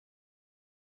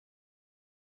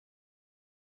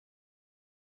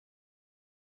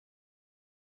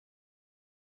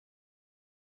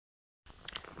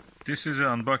This is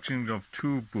an unboxing of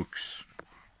two books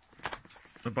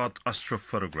about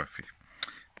astrophotography,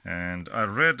 and I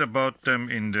read about them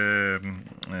in the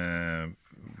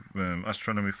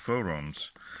astronomy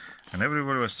forums, and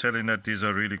everybody was telling that these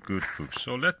are really good books.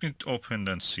 So let me open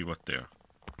and see what they are.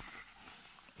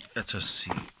 Let us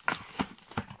see.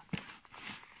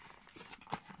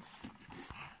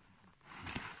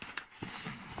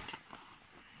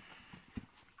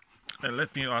 And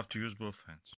let me have to use both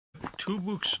hands. Two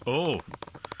books. Oh,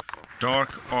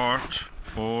 Dark Art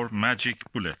or Magic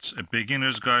Bullets, a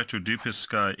beginner's guide to deep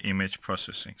sky image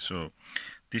processing. So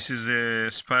this is a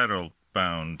spiral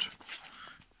bound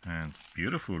and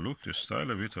beautiful. Look, the style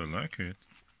of it, I like it.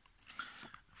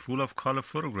 Full of color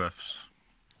photographs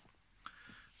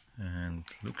and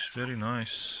looks very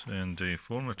nice and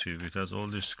informative. It has all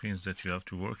the screens that you have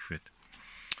to work with.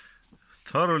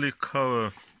 Thoroughly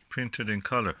cover printed in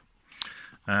color.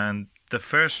 And the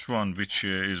first one, which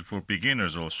is for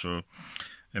beginners also,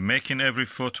 Making Every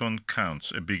Photon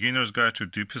Counts, a beginner's guide to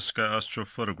deep sky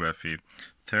astrophotography,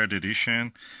 3rd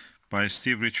edition by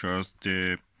Steve Richards,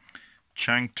 the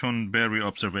Chanctonbury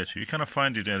Observatory. You cannot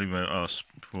find it anywhere else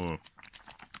for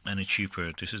any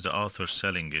cheaper. This is the author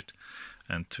selling it,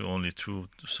 and only through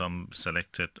some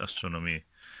selected astronomy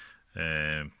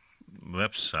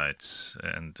websites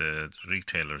and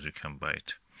retailers you can buy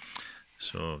it.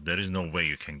 So there is no way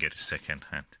you can get it second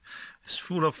hand. It's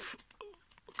full of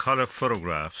color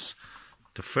photographs.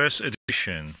 The first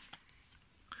edition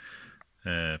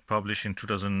published in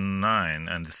 2009,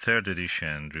 and the 3rd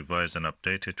edition revised and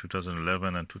updated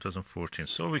 2011 and 2014.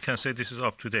 So we can say this is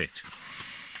up to date.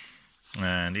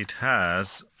 And it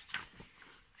has,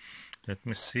 let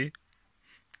me see,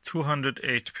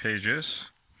 208 pages,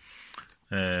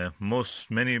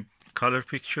 many color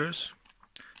pictures,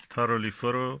 thoroughly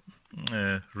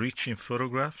rich in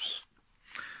photographs,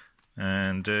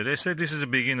 and they say this is a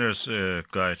beginner's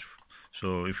guide.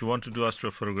 So if you want to do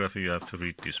astrophotography, you have to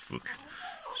read this book.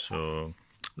 So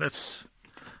let's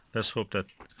hope that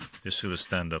this will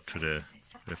stand up to the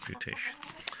reputation.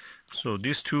 So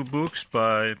these two books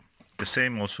by the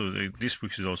same, also this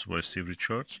book is also by Steve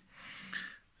Richards,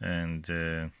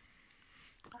 and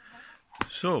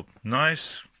so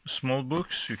nice small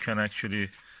books. You can actually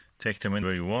take them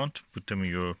anywhere you want, put them in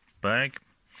your bag,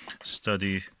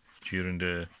 study during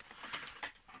the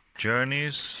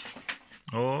journeys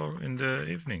or in the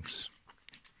evenings.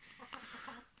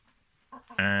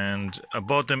 And I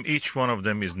bought them, each one of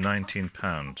them is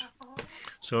 £19,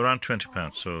 so around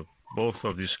 £20. So both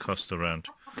of these cost around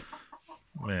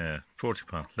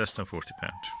 £40, less than £40.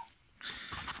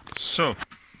 So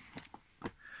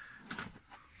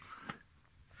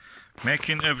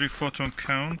Making Every Photon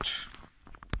Count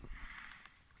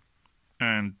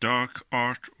and Dark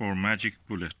Art or Magic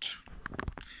Bullet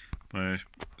by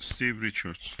Steve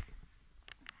Richards.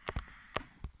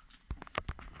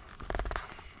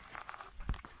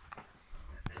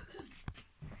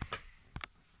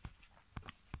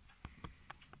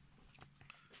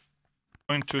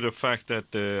 Going to the fact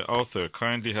that the author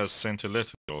kindly has sent a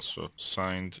letter also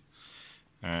signed,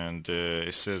 and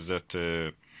it says that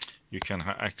you can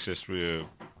access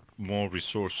more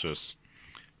resources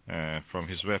from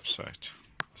his website.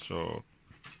 So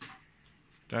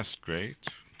that's great.